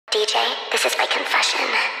DJ, this is my confession.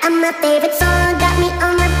 And my favorite song got me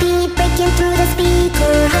on repeat, breaking through the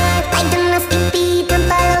speaker. Like the musty beat, and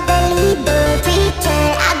follow the leader. Preacher,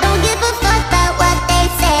 I don't give a fuck about what they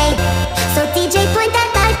say. So DJ, point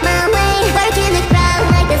that light my way. Working the crowd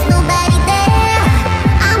like there's nobody there.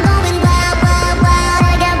 I'm going wild, wild, wild.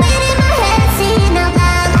 I got wind in my head, singing out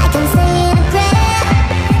loud. I can say it a prayer.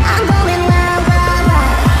 I'm going wild, wild,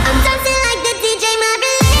 wild. I'm dancing like the DJ, my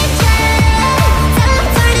religion. Tell 'em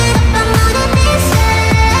turn it up, I'm on a mission.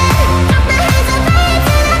 Got my hands up high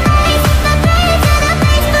to the bass, my prayer to the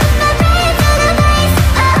bass, put my prayer to the bass.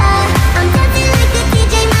 I'm dancing like the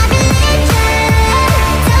DJ, my religion.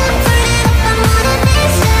 Tell 'em turn it up, I'm on a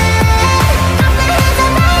mission. Got my hands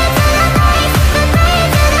up high to the bass, my prayer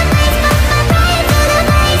to the bass, put my prayer to the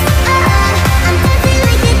bass. I'm dancing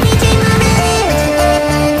like the DJ, my religion.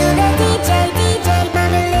 To the DJ, DJ, my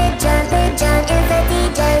religion. Religion is the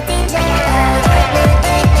DJ, DJ. To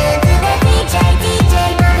the DJ, DJ,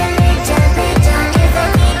 my religion. Religion is the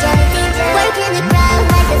DJ, DJ. Working the crowd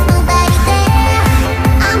like there's nobody there.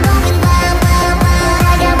 I'm going wild, wild, wild.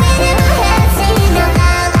 I got wind in my head, singing out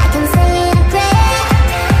loud. I can say it a prayer.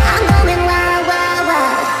 I'm going wild, wild,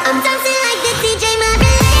 wild. I'm dancing like the DJ, my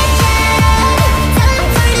religion. Tell 'em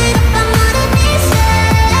turn it up, I'm on a mission.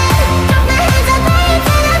 Got my hands up high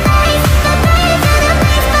to the bass, my prayer to the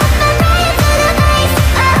bass, put my prayer to the bass.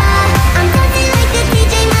 I'm dancing like the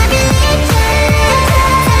DJ, my religion.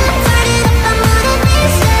 Tell 'em turn it up, I'm on a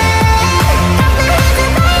mission. Got my hands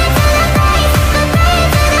up high to the bass, my prayer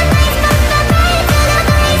to the bass, put my prayer to the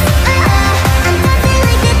bass. I'm dancing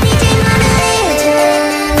like the DJ, my religion.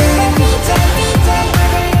 The DJ, DJ, my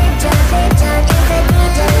religion. Religion is the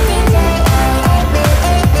DJ, DJ. The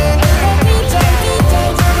DJ, DJ,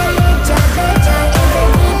 my religion. Religion is the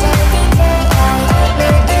DJ, DJ.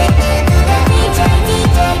 The DJ,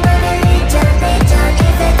 DJ, my religion. Religion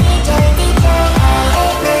is the DJ, DJ.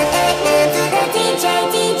 To the DJ,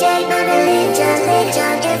 DJ, my religion.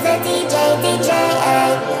 Religion is the DJ, DJ.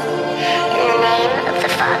 In the name of the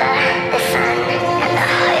Father, the Son, and the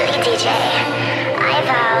Holy DJ, I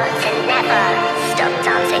vow to never stop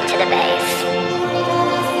dancing to the bass.